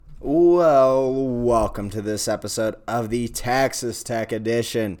Well, welcome to this episode of the Texas Tech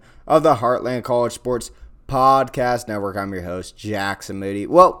edition of the Heartland College Sports Podcast Network. I'm your host, Jackson Moody.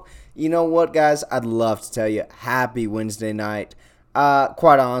 Well, you know what, guys? I'd love to tell you happy Wednesday night.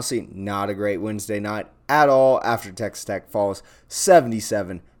 Quite honestly, not a great Wednesday night at all after Texas Tech falls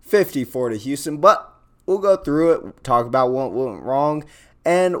 77-54 to Houston. But we'll go through it, talk about what went wrong,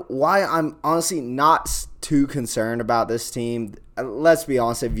 and why I'm honestly not too concerned about this team. Let's be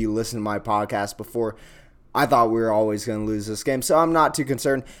honest, if you listened to my podcast before, I thought we were always going to lose this game, so I'm not too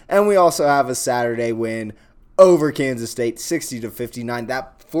concerned. And we also have a Saturday win over Kansas State, 60-59.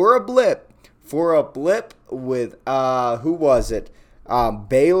 That for a blip with, who was it?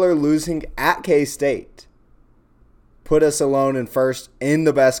 Baylor losing at K-State. Put us alone in first in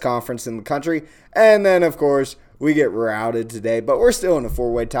the best conference in the country. And then, of course, we get routed today, but we're still in a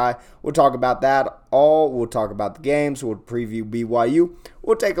four-way tie. We'll talk about that all. We'll talk about the games. We'll preview BYU.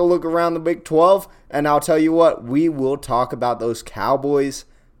 We'll take a look around the Big 12, and I'll tell you what, we will talk about those Cowboys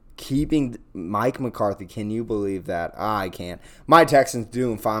keeping Mike McCarthy. Can you believe that? I can't. My Texans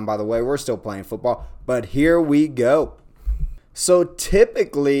doing fine, by the way. We're still playing football, but here we go. So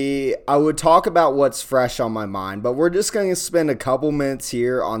typically, I would talk about what's fresh on my mind, but we're just going to spend a couple minutes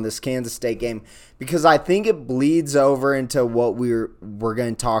here on this Kansas State game because I think it bleeds over into what we're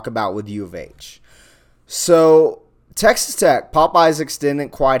going to talk about with U of H. So Texas Tech, Pop Isaacs didn't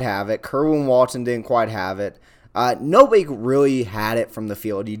quite have it. Kerwin Walton didn't quite have it. Nobody really had it from the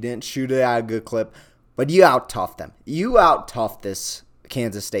field. You didn't shoot it at a good clip, but you out-toughed them. You out-toughed this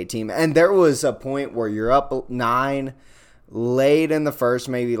Kansas State team, and there was a point where you're up 9 late in the first,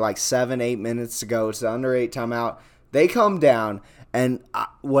 maybe like 7-8 minutes to go. It's the under 8 timeout. They come down, and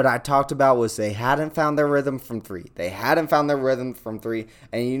what I talked about was they hadn't found their rhythm from 3.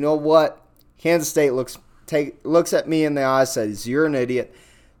 And you know what? Kansas State looks at me in the eye, says, "You're an idiot."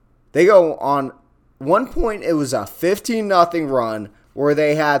 They go on. One point, it was a 15-0 run where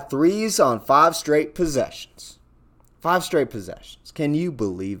they had threes on 5 straight possessions. 5 straight possessions. Can you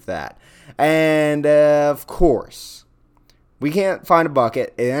believe that? And, of course, we can't find a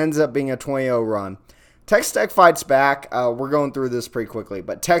bucket. It ends up being a 20-0 run. Texas Tech fights back. We're going through this pretty quickly.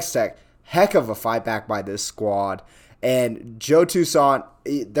 But Texas Tech, heck of a fight back by this squad. And Joe Toussaint,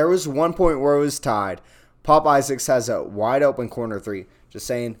 there was one point where it was tied. Pop Isaacs has a wide open corner 3. Just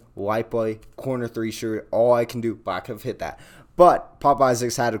saying, white boy, corner 3 shooter. All I can do, but I could have hit that. But Pop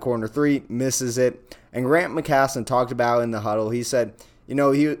Isaacs had a corner 3, misses it. And Grant McCassin talked about in the huddle. He said,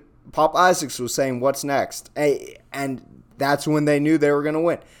 Pop Isaacs was saying, "What's next?" And that's when they knew they were going to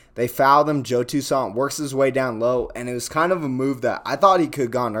win. They fouled him. Joe Toussaint works his way down low, and it was kind of a move that I thought he could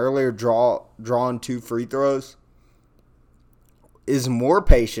have gone earlier, drawn 2 free throws. Is more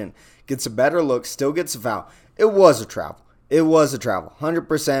patient, gets a better look, still gets a foul. It was a travel.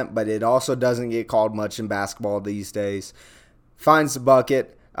 100%, but it also doesn't get called much in basketball these days. Finds the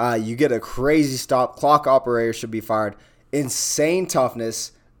bucket. You get a crazy stop. Clock operator should be fired. Insane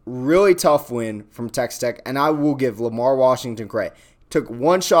toughness. Really tough win from Texas Tech, and I will give Lamar Washington credit. Took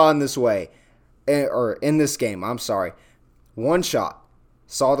one shot in this game. One shot.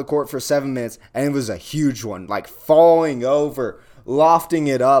 Saw the court for 7 minutes, and it was a huge one. Like falling over, lofting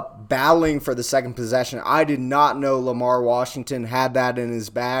it up, battling for the second possession. I did not know Lamar Washington had that in his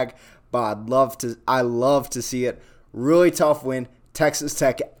bag, but I love to see it. Really tough win. Texas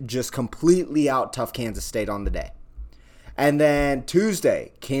Tech just completely out-toughed Kansas State on the day. And then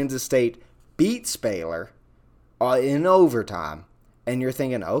Tuesday, Kansas State beats Baylor in overtime. And you're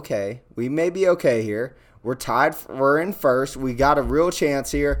thinking, okay, we may be okay here. We're tied. We're in first. We got a real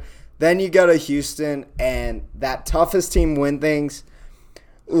chance here. Then you go to Houston, and that toughest team win things.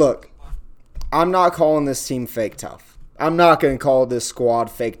 Look, I'm not calling this team fake tough. I'm not going to call this squad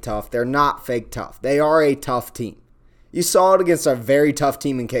fake tough. They're not fake tough. They are a tough team. You saw it against a very tough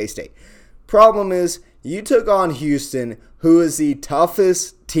team in K-State. Problem is, you took on Houston, who is the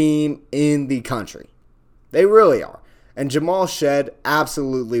toughest team in the country. They really are. And Jamal Shed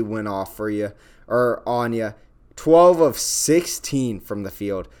absolutely went off on you. 12 of 16 from the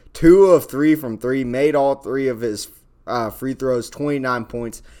field. 2 of 3 from 3. Made all 3 of his free throws. 29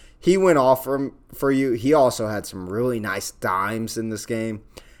 points. He went off for you. He also had some really nice dimes in this game.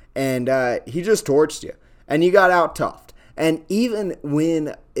 And he just torched you. And you got out-toughed. And even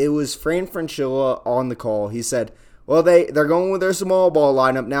when it was Fran Fraschilla on the call, he said, well, they're going with their small ball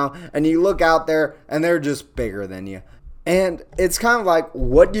lineup now. And you look out there, and they're just bigger than you. And it's kind of like,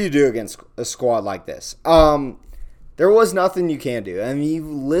 what do you do against a squad like this? There was nothing you can do. I mean, you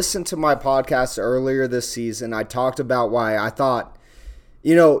listened to my podcast earlier this season. I talked about why I thought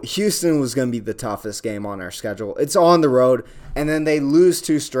Houston was going to be the toughest game on our schedule. It's on the road, and then they lose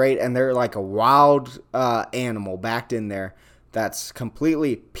 2 straight, and they're like a wild animal backed in there that's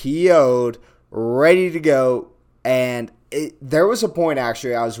completely PO'd, ready to go. And there was a point,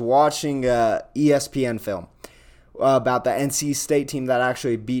 actually, I was watching ESPN film about the NC State team that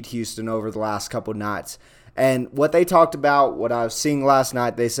actually beat Houston over the last couple nights. And what they talked about, what I was seeing last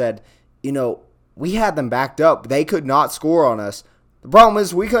night, they said, we had them backed up. They could not score on us. The problem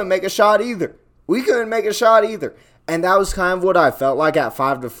is we couldn't make a shot either. And that was kind of what I felt like at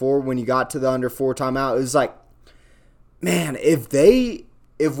 5-4 when you got to the under 4 timeout. It was like, man, if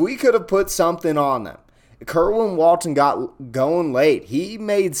we could have put something on them. Kerwin Walton got going late. He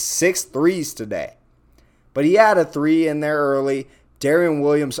made 6 threes today. But he had a 3 in there early. Darian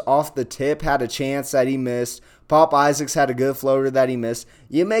Williams off the tip had a chance that he missed. Pop Isaacs had a good floater that he missed.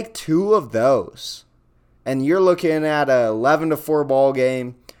 You make 2 of those, and you're looking at a 11-4 ball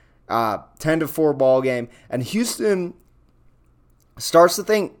game, 10-4 ball game, and Houston starts to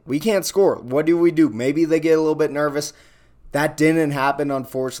think, we can't score. What do we do? Maybe they get a little bit nervous. That didn't happen,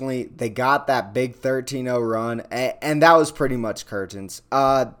 unfortunately. They got that big 13-0 run, and that was pretty much curtains.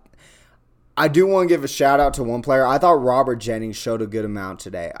 I do want to give a shout-out to one player. I thought Robert Jennings showed a good amount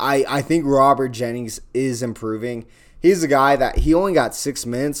today. I think Robert Jennings is improving. He's a guy that he only got 6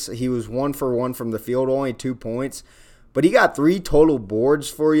 minutes. He was 1 for 1 from the field, only 2 points. But he got 3 total boards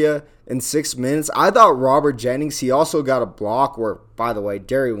for you in 6 minutes. I thought Robert Jennings, he also got a block where, by the way,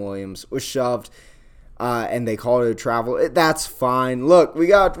 Darian Williams was shoved. And they called it a travel. That's fine. Look, we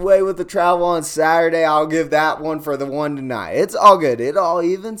got away with the travel on Saturday. I'll give that one for the one tonight. It's all good. It all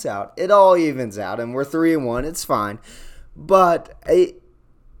evens out. And we're 3-1. It's fine. But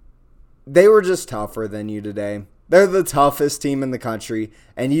they were just tougher than you today. They're the toughest team in the country,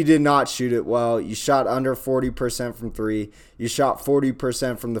 and you did not shoot it well. You shot under 40% from 3. You shot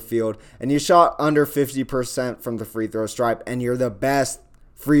 40% from the field, and you shot under 50% from the free throw stripe, and you're the best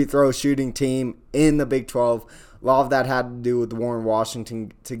free throw shooting team in the Big 12. A lot of that had to do with Warren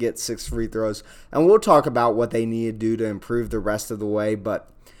Washington to get 6 free throws. And we'll talk about what they need to do to improve the rest of the way.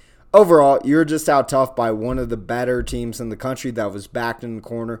 But overall, you're just out tough by one of the better teams in the country that was backed in the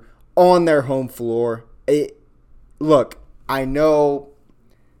corner on their home floor. Look, I know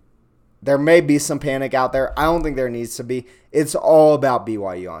there may be some panic out there. I don't think there needs to be. It's all about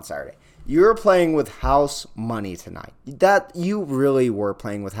BYU on Saturday. You're playing with house money tonight. That you really were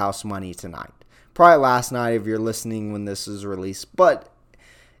playing with house money tonight. Probably last night if you're listening when this is released. But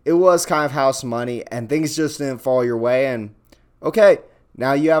it was kind of house money, and things just didn't fall your way. And, okay,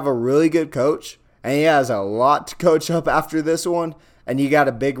 now you have a really good coach, and he has a lot to coach up after this one, and you got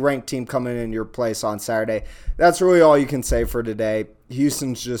a big ranked team coming in your place on Saturday. That's really all you can say for today.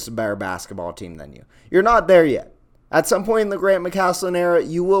 Houston's just a better basketball team than you. You're not there yet. At some point in the Grant McCasland era,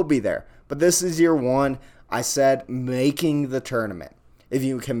 you will be there. But this is year 1. I said making the tournament. If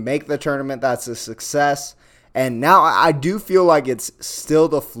you can make the tournament, that's a success. And now I do feel like it's still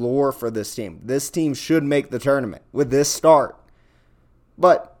the floor for this team. This team should make the tournament with this start.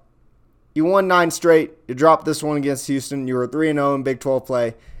 But you won 9 straight. You dropped this one against Houston. You were 3-0 in Big 12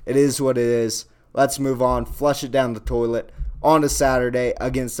 play. It is what it is. Let's move on. Flush it down the toilet on a Saturday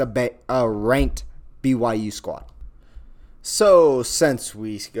against a ranked BYU squad. So, since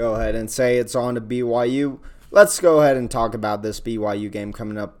we go ahead and say it's on to BYU, let's go ahead and talk about this BYU game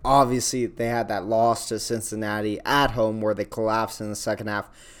coming up. Obviously, they had that loss to Cincinnati at home where they collapsed in the second half.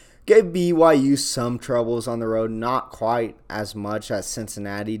 Gave BYU some troubles on the road, not quite as much as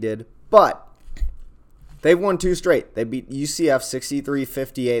Cincinnati did, but they've won 2 straight. They beat UCF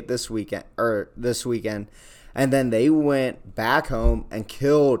 63-58 this weekend, and then they went back home and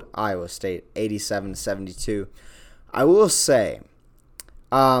killed Iowa State 87-72. I will say,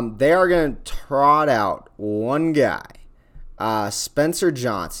 they are going to trot out one guy, Spencer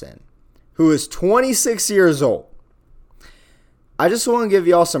Johnson, who is 26 years old. I just want to give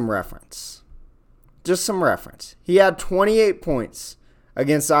y'all some reference. Just some reference. He had 28 points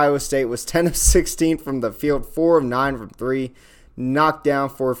against Iowa State, was 10 of 16 from the field, 4 of 9 from 3, knocked down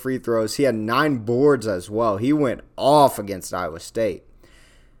 4 free throws. He had 9 boards as well. He went off against Iowa State.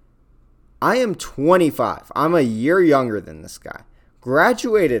 I am 25. I'm a year younger than this guy.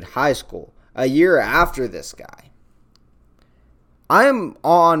 Graduated high school a year after this guy. I am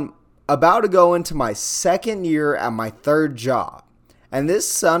about to go into my 2nd year at my 3rd job. And this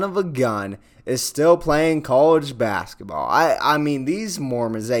son of a gun is still playing college basketball. I mean, these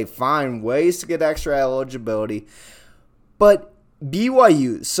Mormons, they find ways to get extra eligibility. But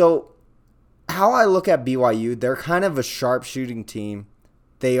BYU, so how I look at BYU, they're kind of a sharpshooting team.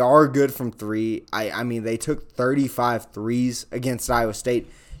 They are good from three. I mean, they took 35 threes against Iowa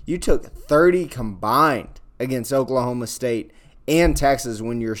State. You took 30 combined against Oklahoma State and Texas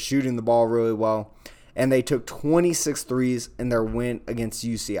when you're shooting the ball really well. And they took 26 threes in their win against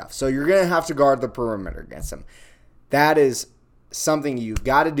UCF. So you're going to have to guard the perimeter against them. That is something you've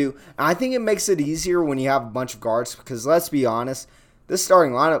got to do. And I think it makes it easier when you have a bunch of guards because let's be honest, this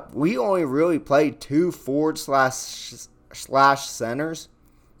starting lineup, we only really played 2 forward/centers.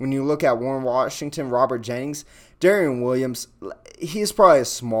 When you look at Warren Washington, Robert Jennings, Darian Williams, he's probably a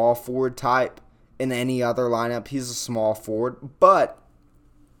small forward type in any other lineup. He's a small forward, but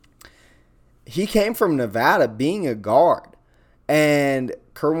he came from Nevada being a guard. And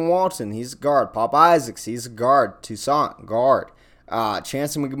Kerwin Walton, he's a guard. Pop Isaacs, he's a guard. Toussaint, guard.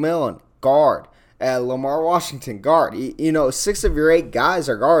 Chancey McMillan, guard. Lamar Washington, guard. 6 of your 8 guys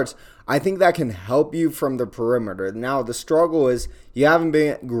are guards. I think that can help you from the perimeter. Now, the struggle is you haven't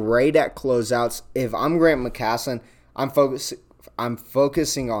been great at closeouts. If I'm Grant McCasland, I'm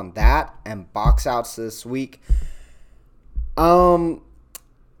focusing on that and box outs this week. I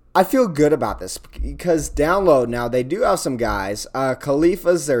feel good about this because down low now they do have some guys.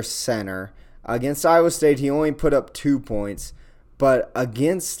 Khalifa's their center. Against Iowa State, he only put up 2 points. But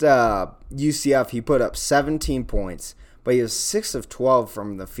against UCF, he put up 17 points. But he was 6 of 12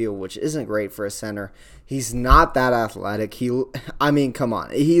 from the field, which isn't great for a center. He's not that athletic. Come on.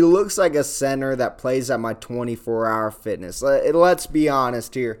 He looks like a center that plays at my 24-hour fitness. Let's be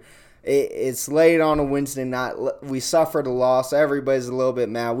honest here. It's late on a Wednesday night. We suffered a loss. Everybody's a little bit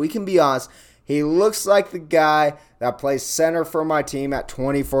mad. We can be honest. He looks like the guy that plays center for my team at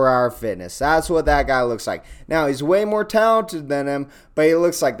 24-hour fitness. That's what that guy looks like. Now, he's way more talented than him, but he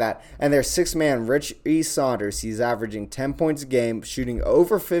looks like that. And their 6-man, Rich E. Saunders. He's averaging 10 points a game, shooting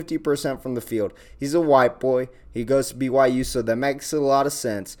over 50% from the field. He's a white boy. He goes to BYU, so that makes a lot of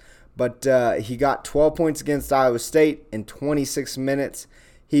sense. But he got 12 points against Iowa State in 26 minutes.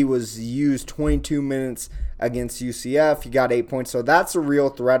 He was used 22 minutes against UCF. He got 8 points. So that's a real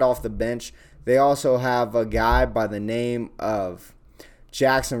threat off the bench. They also have a guy by the name of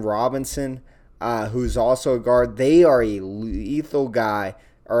Jackson Robinson, who's also a guard. They are a lethal guy,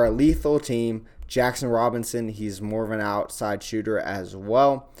 or a lethal team. Jackson Robinson, he's more of an outside shooter as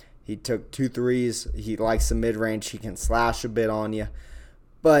well. He took 2 threes. He likes the mid-range. He can slash a bit on you.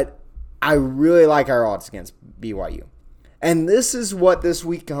 But I really like our odds against BYU. And this is what this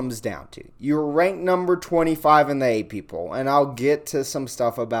week comes down to. You're ranked number 25 in the AP poll, and I'll get to some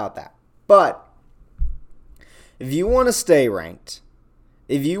stuff about that. But if you want to stay ranked,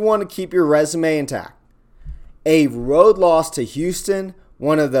 if you want to keep your resume intact, a road loss to Houston,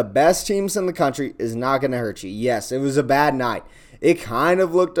 one of the best teams in the country, is not going to hurt you. Yes, it was a bad night. It kind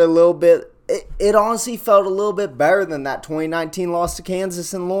of looked a little bit, it honestly felt a little bit better than that 2019 loss to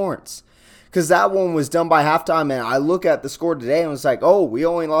Kansas and Lawrence. Because that one was done by halftime, and I look at the score today and was like, oh, we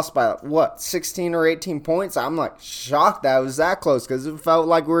only lost by, 16 or 18 points? I'm like shocked that it was that close because it felt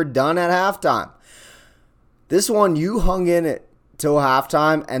like we were done at halftime. This one, you hung in it till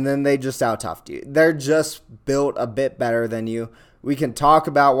halftime, and then they just out-toughed you. They're just built a bit better than you. We can talk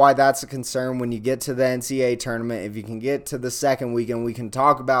about why that's a concern when you get to the NCAA tournament. If you can get to the second weekend, we can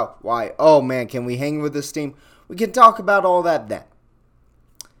talk about why, oh, man, can we hang with this team? We can talk about all that then.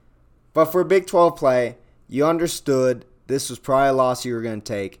 But for Big 12 play, you understood this was probably a loss you were going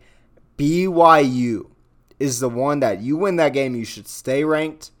to take. BYU is the one that you win that game, you should stay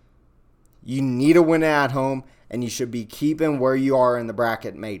ranked. You need to win it at home, and you should be keeping where you are in the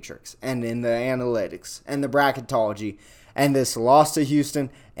bracket matrix and in the analytics and the bracketology. And this loss to Houston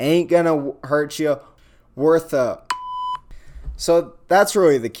ain't going to hurt you worth a... So that's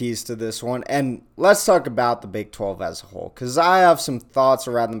really the keys to this one. And let's talk about the Big 12 as a whole, because I have some thoughts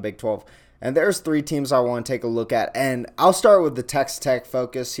around the Big 12. And there's 3 teams I want to take a look at. And I'll start with the Texas Tech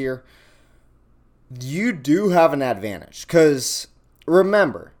focus here. You do have an advantage because,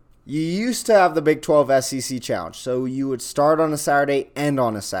 remember, you used to have the Big 12 SEC Challenge. So you would start on a Saturday, end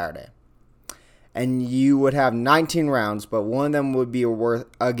on a Saturday. And you would have 19 rounds, but one of them would be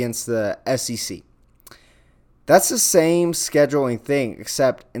against the SEC. That's the same scheduling thing,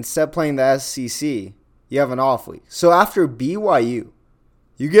 except instead of playing the SEC, you have an off week. So after BYU,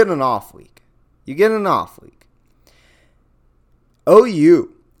 you get an off week.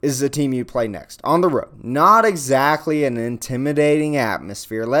 OU is the team you play next on the road. Not exactly an intimidating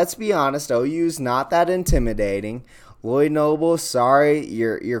atmosphere. Let's be honest, OU's not that intimidating. Lloyd Noble, sorry,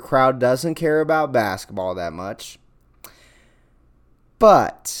 your crowd doesn't care about basketball that much.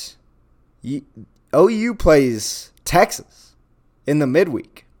 But OU plays Texas in the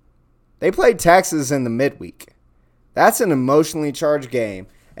midweek. They played Texas in the midweek. That's an emotionally charged game.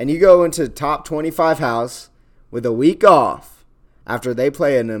 And you go into top 25 house with a week off after they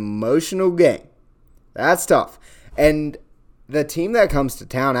play an emotional game. That's tough. And the team that comes to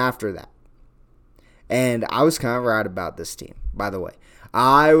town after that, and I was kind of right about this team, by the way.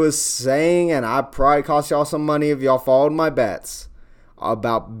 I was saying, and I probably cost y'all some money if y'all followed my bets,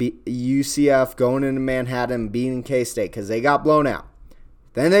 about UCF going into Manhattan and beating K-State because they got blown out.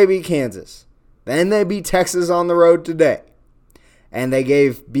 Then they beat Kansas. Then they beat Texas on the road today. And they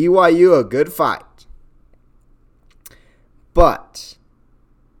gave BYU a good fight. But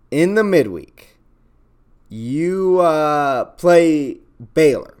in the midweek, you play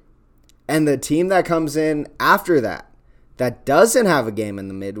Baylor. And the team that comes in after that doesn't have a game in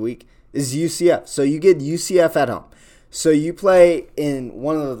the midweek, is UCF. So you get UCF at home. So you play in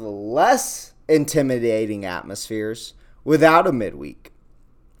one of the less intimidating atmospheres without a midweek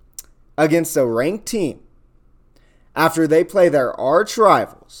against a ranked team after they play their arch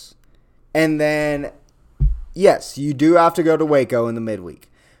rivals. And then, yes, you do have to go to Waco in the midweek.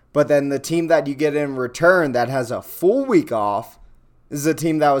 But then the team that you get in return that has a full week off is a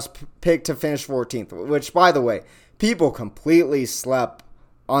team that was picked to finish 14th, which, by the way, people completely slept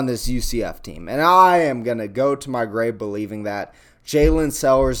on this UCF team. And I am going to go to my grave believing that. Jalen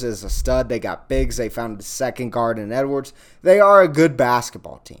Sellers is a stud. They got bigs. They found a second guard in Edwards. They are a good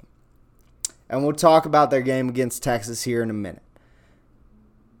basketball team. And we'll talk about their game against Texas here in a minute.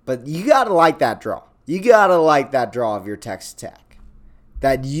 But you got to like that draw. You got to like that draw of your Texas Tech.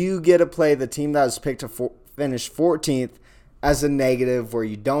 That you get to play the team that was picked to finish 14th as a negative where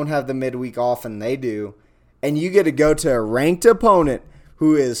you don't have the midweek off and they do. And you get to go to a ranked opponent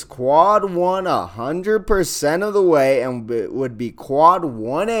who is quad 1 100% of the way and would be quad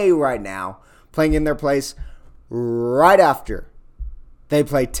 1A right now, playing in their place right after they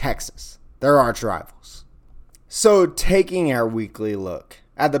play Texas, their arch rivals. So taking our weekly look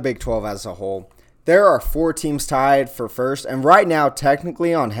at the Big 12 as a whole, there are 4 teams tied for first, and right now,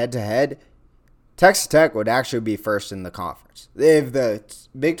 technically on head-to-head, Texas Tech would actually be first in the conference. If the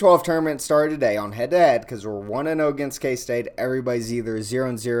Big 12 tournament started today on head-to-head, because we're 1-0 against K-State, everybody's either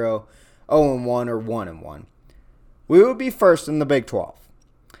 0-0, 0-1, or 1-1. We would be first in the Big 12.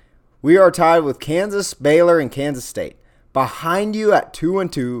 We are tied with Kansas, Baylor, and Kansas State. Behind you at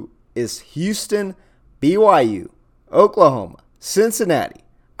 2-2 is Houston, BYU, Oklahoma, Cincinnati,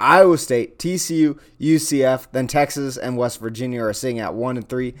 Iowa State, TCU, UCF, then Texas and West Virginia are sitting at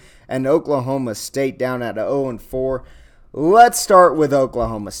 1-3, and Oklahoma State down at 0-4. Let's start with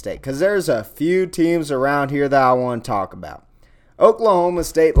Oklahoma State, because there's a few teams around here that I want to talk about. Oklahoma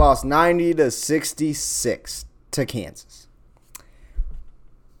State lost 90-66 to Kansas.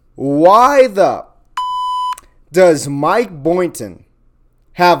 Why does Mike Boynton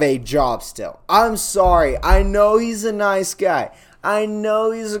have a job still? I'm sorry. I know he's a nice guy. I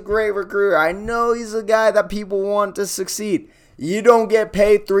know he's a great recruiter. I know he's a guy that people want to succeed. You don't get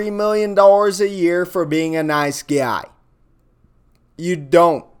paid $3 million a year for being a nice guy. You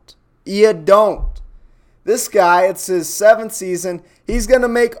don't. You don't. This guy, it's his 7th season. He's going to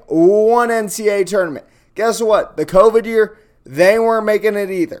make one NCAA tournament. Guess what? The COVID year, they weren't making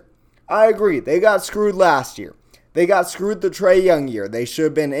it either. I agree. They got screwed last year. They got screwed the Trae Young year. They should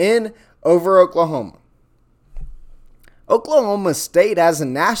have been in over Oklahoma. Oklahoma State has a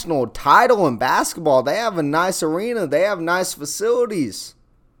national title in basketball. They have a nice arena. They have nice facilities.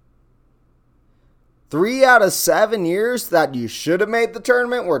 3 out of 7 years that you should have made the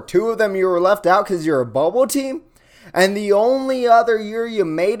tournament, where 2 of them you were left out because you're a bubble team. And the only other year you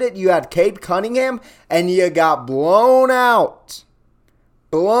made it, you had Cade Cunningham, and you got blown out.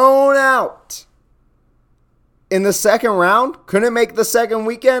 Blown out. In the second round, couldn't make the second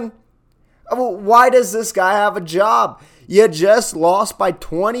weekend. Why does this guy have a job? You just lost by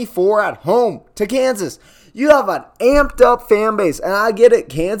 24 at home to Kansas. You have an amped up fan base, and I get it.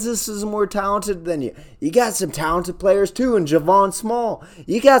 Kansas is more talented than you. You got some talented players too in Javon Small.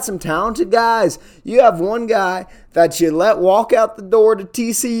 You got some talented guys. You have one guy that you let walk out the door to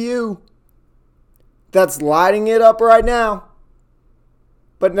TCU that's lighting it up right now.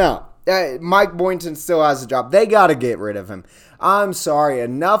 But no, Mike Boynton still has a job. They got to get rid of him. I'm sorry.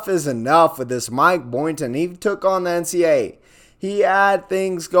 Enough is enough with this Mike Boynton. He took on the NCAA. He had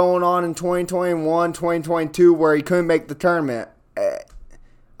things going on in 2021, 2022 where he couldn't make the tournament.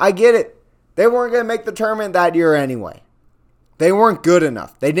 I get it. They weren't going to make the tournament that year anyway. They weren't good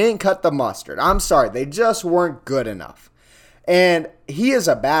enough. They didn't cut the mustard. I'm sorry. They just weren't good enough. And he is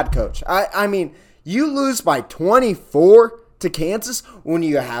a bad coach. I mean, you lose by 24 to Kansas when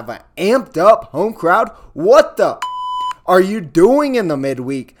you have an amped up home crowd. What the are you doing in the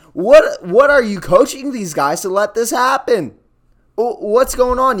midweek What are you coaching these guys to let this happen? What's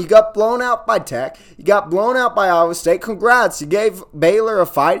going on? You got blown out by Tech. You got blown out by Iowa State. Congrats. You gave Baylor a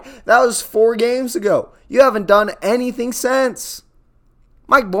fight. That was 4 games ago. You haven't done anything since.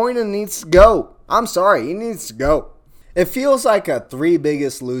 Mike Boynton needs to go. I'm sorry. He needs to go. It feels like a 3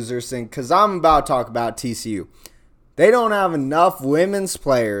 biggest losers thing because I'm about to talk about TCU. They don't have enough women's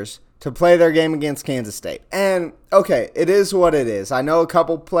players to play their game against Kansas State. And, okay, it is what it is. I know a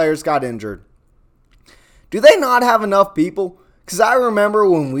couple players got injured. Do they not have enough people? Because I remember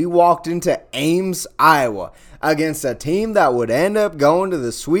when we walked into Ames, Iowa, against a team that would end up going to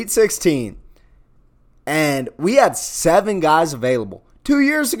the Sweet 16. And we had 7 guys available. 2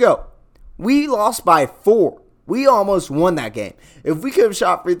 years ago, we lost by 4. We almost won that game. If we could have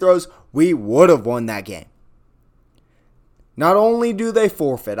shot free throws, we would have won that game. Not only do they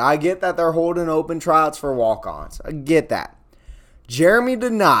forfeit, I get that they're holding open tryouts for walk-ons. I get that. Jeremy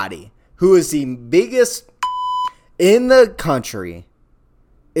Donati, who is the biggest in the country,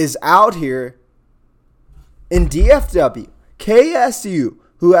 is out here in DFW. KSU,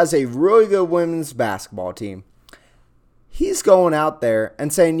 who has a really good women's basketball team, he's going out there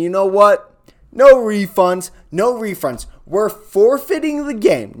and saying, you know what? No refunds. No refunds. We're forfeiting the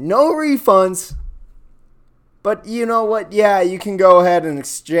game. No refunds. But you know what? Yeah, you can go ahead and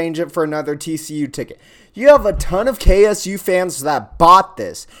exchange it for another TCU ticket. You have a ton of KSU fans that bought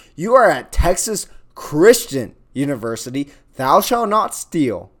this. You are at Texas Christian University. Thou shalt not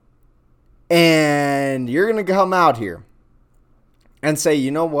steal. And you're going to come out here and say, you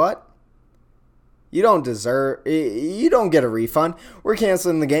know what? You don't get a refund. We're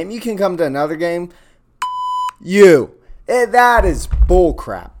canceling the game. You can come to another game. That is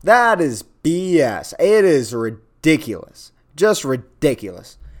bullcrap. That is BS. It is ridiculous. Just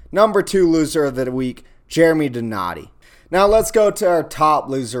ridiculous. Number 2 loser of the week, Jeremy Donati. Now let's go to our top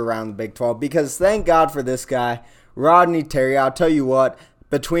loser around the Big 12 because thank God for this guy, Rodney Terry. I'll tell you what,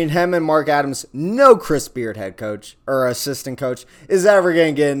 between him and Mark Adams, no Chris Beard head coach or assistant coach is ever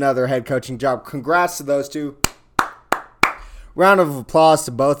going to get another head coaching job. Congrats to those two. Round of applause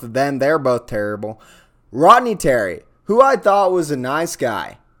to both of them. They're both terrible. Rodney Terry, who I thought was a nice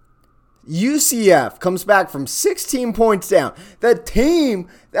guy. UCF comes back from 16 points down. The team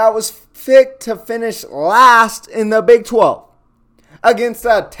that was picked to finish last in the Big 12 against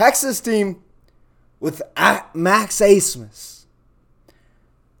a Texas team with Max Asmus,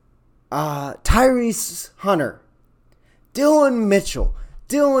 Tyrese Hunter, Dylan Mitchell,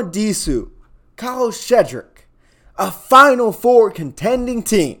 Dylan Disu, Kyle Shedrick, a Final Four contending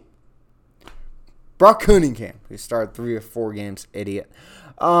team. Brock Cunningham, who started 3 or 4 games, idiot.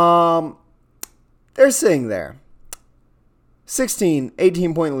 They're sitting there.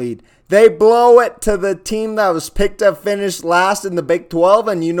 18-point lead. They blow it to the team that was picked to finish last in the Big 12,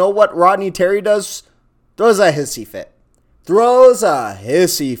 and you know what Rodney Terry does? Throws a hissy fit.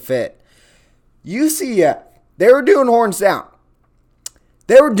 UCF, they were doing horns down.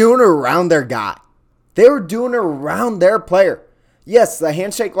 They were doing it around their guy. They were doing it around their player. Yes, the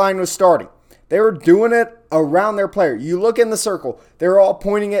handshake line was starting. They were doing it around their player. You look in the circle. They're all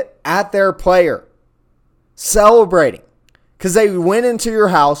pointing it at their player. Celebrating. Because they went into your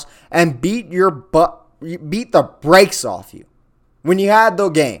house and beat the brakes off you. When you had the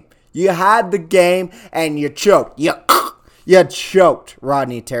game. You had the game and you choked. You choked,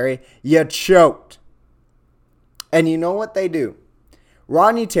 Rodney Terry. You choked. And you know what they do?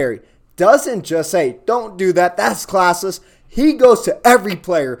 Rodney Terry doesn't just say, don't do that. That's classless. He goes to every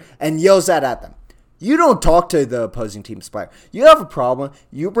player and yells that at them. You don't talk to the opposing team's player. You have a problem,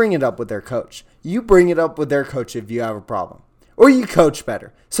 you bring it up with their coach. You bring it up with their coach if you have a problem. Or you coach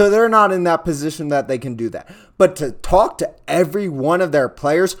better. So they're not in that position that they can do that. But to talk to every one of their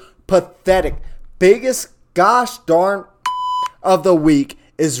players, pathetic. Biggest gosh darn of the week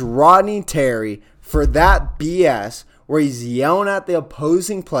is Rodney Terry for that BS where he's yelling at the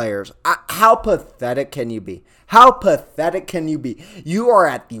opposing players. How pathetic can you be? How pathetic can you be? You are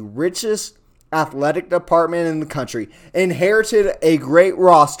at the richest athletic department in the country, inherited a great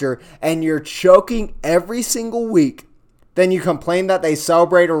roster, and you're choking every single week. Then you complain that they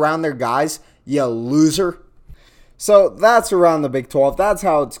celebrate around their guys, you loser. So that's around the Big 12. That's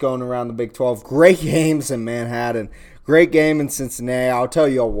how it's going around the Big 12. Great games in Manhattan. Great game in Cincinnati. I'll tell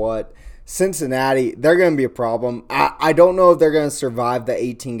you what. Cincinnati, they're going to be a problem. I don't know if they're going to survive the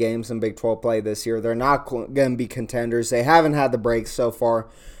 18 games in Big 12 play this year. They're not going to be contenders. They haven't had the breaks so far.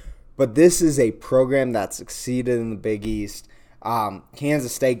 But this is a program that succeeded in the Big East.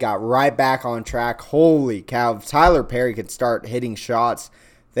 Kansas State got right back on track. Holy cow. If Tyler Perry could start hitting shots,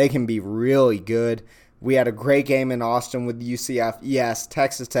 they can be really good. We had a great game in Austin with UCF. Yes,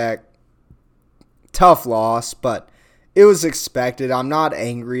 Texas Tech, tough loss, but it was expected. I'm not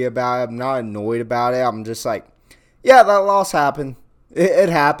angry about it. I'm not annoyed about it. I'm just like, yeah, that loss happened. It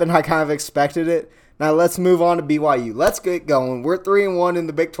happened. I kind of expected it. Now let's move on to BYU. Let's get going. We're 3-1 in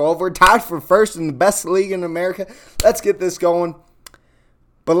the Big 12. We're tied for first in the best league in America. Let's get this going.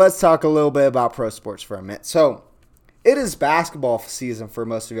 But let's talk a little bit about pro sports for a minute. So, it is basketball season for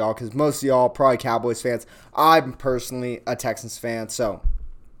most of y'all because most of y'all are probably Cowboys fans. I'm personally a Texans fan. So,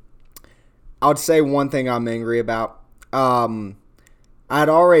 I would say one thing I'm angry about. I had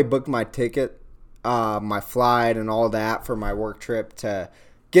already booked my ticket, my flight, and all that for my work trip to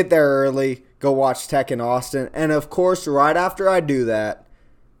get there early, go watch Tech in Austin. And, of course, right after I do that,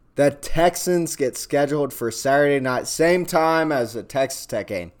 the Texans get scheduled for Saturday night, same time as the Texas Tech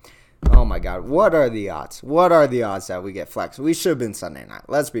game. Oh, my God. What are the odds? What are the odds that we get flexed? We should have been Sunday night.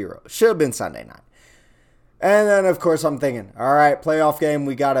 Let's be real. Should have been Sunday night. And then, of course, I'm thinking, all right, playoff game.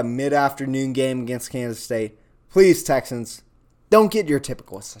 We got a mid-afternoon game against Kansas State. Please, Texans, don't get your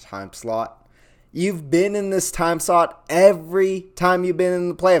typical time slot. You've been in this time slot every time you've been in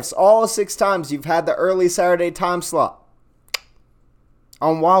the playoffs. All 6 times you've had the early Saturday time slot.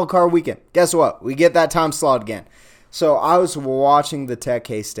 On Wild Card Weekend, guess what? We get that time slot again. So I was watching the Tech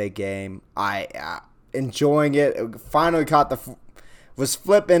K-State game. I enjoying it. Finally was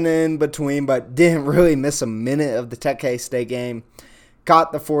flipping in between, but didn't really miss a minute of the Tech K-State game.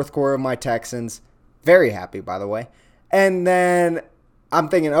 Caught the fourth quarter of my Texans. Very happy, by the way. And then I'm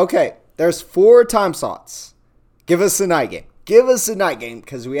thinking, okay, there's 4 time slots. Give us a night game. Give us a night game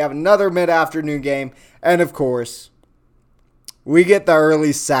because we have another mid-afternoon game. And, of course, we get the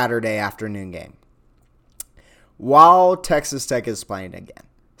early Saturday afternoon game while Texas Tech is playing again.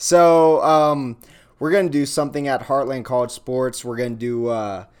 So we're going to do something at Heartland College Sports. We're going to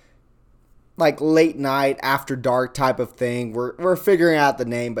do like late night, after dark type of thing. We're figuring out the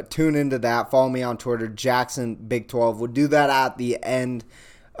name, but tune into that. Follow me on Twitter, Jackson Big 12. We'll do that at the end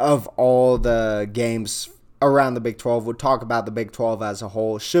of all the games around the Big 12. We'll talk about the Big 12 as a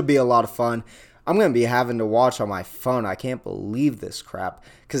whole. Should be a lot of fun. I'm going to be having to watch on my phone. I can't believe this crap.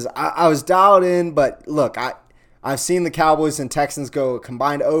 Because I was dialed in, but look, I've seen the Cowboys and Texans go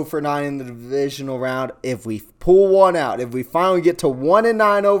combined 0 for 9 in the divisional round. If we pull one out, if we finally get to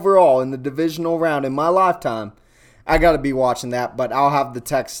 1-9 overall in the divisional round in my lifetime, I got to be watching that. But I'll have the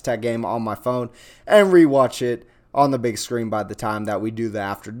Texas Tech game on my phone and rewatch it on the big screen by the time that we do the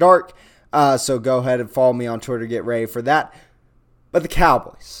After Dark. So go ahead and follow me on Twitter. Get ready for that. But the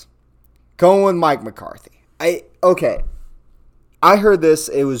Cowboys. Going with Mike McCarthy. I heard this.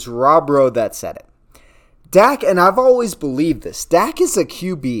 It was Rob Rowe that said it. Dak, and I've always believed this, Dak is a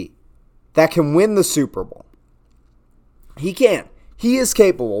QB that can win the Super Bowl. He can. He is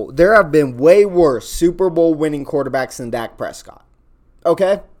capable. There have been way worse Super Bowl winning quarterbacks than Dak Prescott.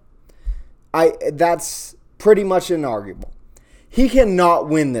 Okay? That's pretty much inarguable. He cannot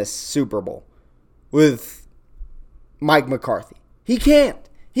win this Super Bowl with Mike McCarthy. He can't.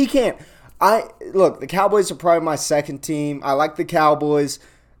 He can't. Look, the Cowboys are probably my second team. I like the Cowboys.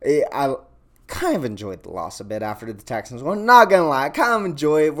 I kind of enjoyed the loss a bit after the Texans won. Not going to lie. I kind of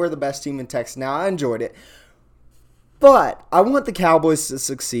enjoy it. We're the best team in Texas now. I enjoyed it. But I want the Cowboys to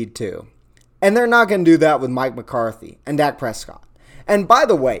succeed too. And they're not going to do that with Mike McCarthy and Dak Prescott. And by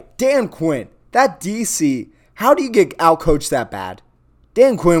the way, Dan Quinn, that DC, how do you get outcoached that bad?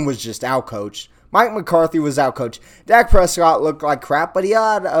 Dan Quinn was just outcoached. Mike McCarthy was outcoached. Dak Prescott looked like crap, but he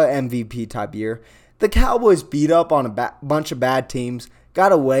had an MVP type year. The Cowboys beat up on a bunch of bad teams,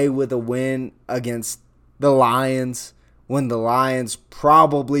 got away with a win against the Lions when the Lions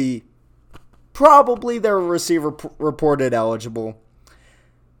probably their receiver reported eligible.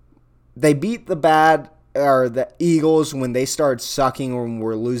 They beat the Eagles when they started sucking when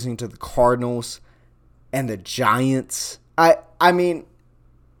we're losing to the Cardinals and the Giants. I mean,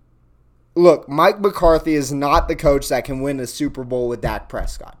 look, Mike McCarthy is not the coach that can win a Super Bowl with Dak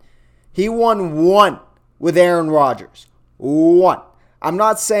Prescott. He won 1 with Aaron Rodgers. 1. I'm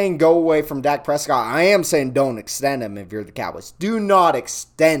not saying go away from Dak Prescott. I am saying don't extend him if you're the Cowboys. Do not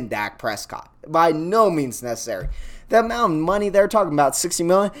extend Dak Prescott. By no means necessary. The amount of money they're talking about, $60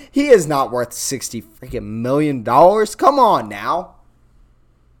 million, he is not worth $60 freaking million. Come on now.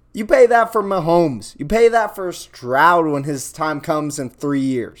 You pay that for Mahomes. You pay that for Stroud when his time comes in 3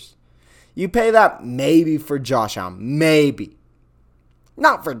 years. You pay that maybe for Josh Allen. Maybe.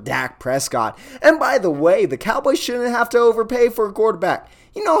 Not for Dak Prescott. And by the way, the Cowboys shouldn't have to overpay for a quarterback.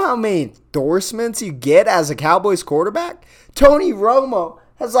 You know how many endorsements you get as a Cowboys quarterback? Tony Romo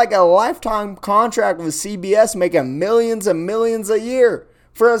has like a lifetime contract with CBS making millions and millions a year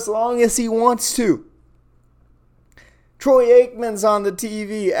for as long as he wants to. Troy Aikman's on the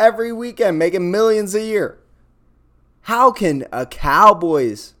TV every weekend making millions a year. How can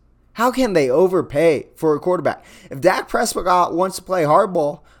they overpay for a quarterback? If Dak Prescott wants to play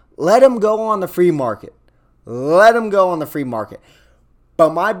hardball, let him go on the free market. Let him go on the free market.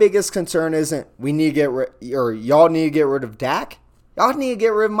 But my biggest concern isn't y'all need to get rid of Dak. Y'all need to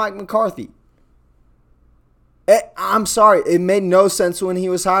get rid of Mike McCarthy. I'm sorry, it made no sense when he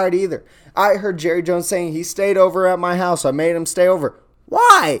was hired either. I heard Jerry Jones saying he stayed over at my house. I made him stay over.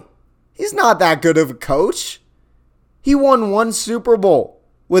 Why? He's not that good of a coach. He won 1 Super Bowl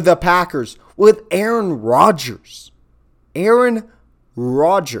with the Packers with Aaron Rodgers. Aaron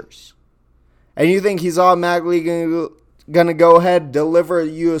Rodgers. And you think he's automatically going to go ahead and deliver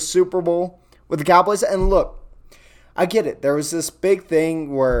you a Super Bowl with the Cowboys? And look, I get it. There was this big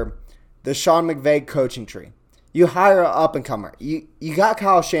thing where the Sean McVay coaching tree. You hire an up-and-comer. You got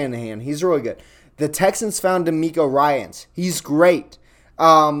Kyle Shanahan. He's really good. The Texans found D'Amico Ryans. He's great.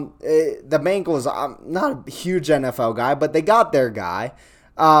 The Bengals, I'm not a huge NFL guy, but they got their guy.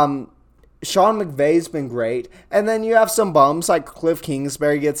 Sean McVay's been great. And then you have some bums like Cliff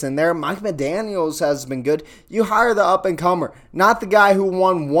Kingsbury gets in there. Mike McDaniels has been good. You hire the up-and-comer, not the guy who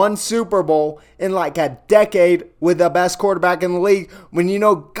won 1 Super Bowl in like a decade with the best quarterback in the league when you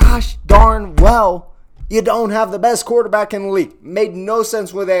know gosh darn well you don't have the best quarterback in the league. Made no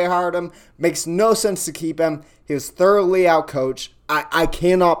sense when they hired him. Makes no sense to keep him. He was thoroughly outcoached. I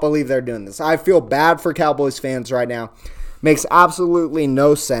cannot believe they're doing this. I feel bad for Cowboys fans right now. Makes absolutely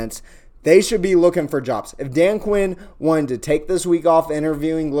no sense. They should be looking for jobs. If Dan Quinn wanted to take this week off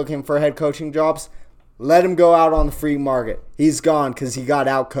interviewing, looking for head coaching jobs, let him go out on the free market. He's gone because he got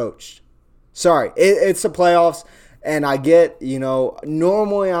outcoached. Sorry, it's the playoffs, and I get,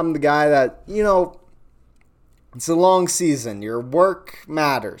 normally I'm the guy that, it's a long season. Your work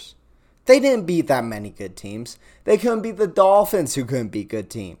matters. They didn't beat that many good teams. They couldn't beat the Dolphins, who couldn't beat good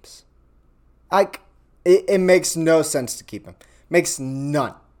teams. It makes no sense to keep him. Makes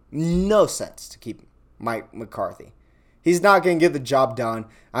no sense to keep Mike McCarthy. He's not going to get the job done.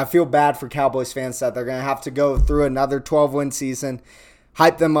 I feel bad for Cowboys fans that they're going to have to go through another 12-win season,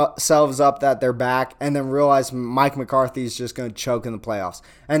 hype themselves up that they're back, and then realize Mike McCarthy is just going to choke in the playoffs.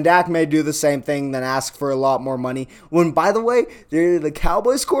 And Dak may do the same thing, then ask for a lot more money. When, by the way, they're the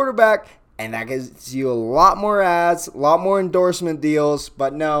Cowboys quarterback, and that gives you a lot more ads, a lot more endorsement deals.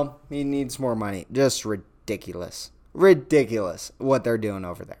 But no, he needs more money. Just ridiculous. Ridiculous what they're doing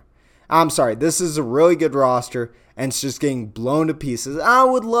over there. I'm sorry. This is a really good roster, and it's just getting blown to pieces. I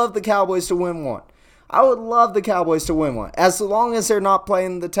would love the Cowboys to win one. As long as they're not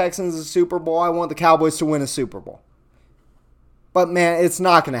playing the Texans a Super Bowl, I want the Cowboys to win a Super Bowl. But, man, it's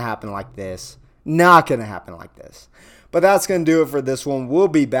not going to happen like this. But that's going to do it for this one. We'll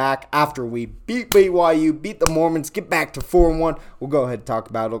be back after we beat BYU, beat the Mormons, get back to 4-1. We'll go ahead and talk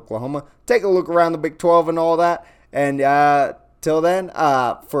about Oklahoma, take a look around the Big 12 and all that. And till then,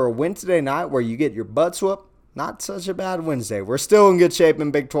 for a Wednesday night where you get your butts whooped, not such a bad Wednesday. We're still in good shape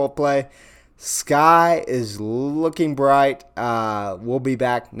in Big 12 play. Sky is looking bright. We'll be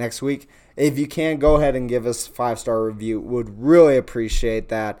back next week. If you can, go ahead and give us a 5-star review. Would really appreciate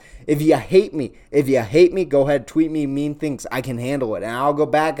that. If you hate me, go ahead, tweet me mean things. I can handle it, and I'll go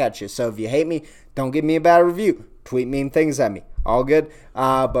back at you. So if you hate me, don't give me a bad review. Tweet mean things at me. All good.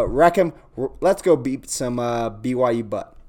 But Wreckham, let's go beat some BYU butt.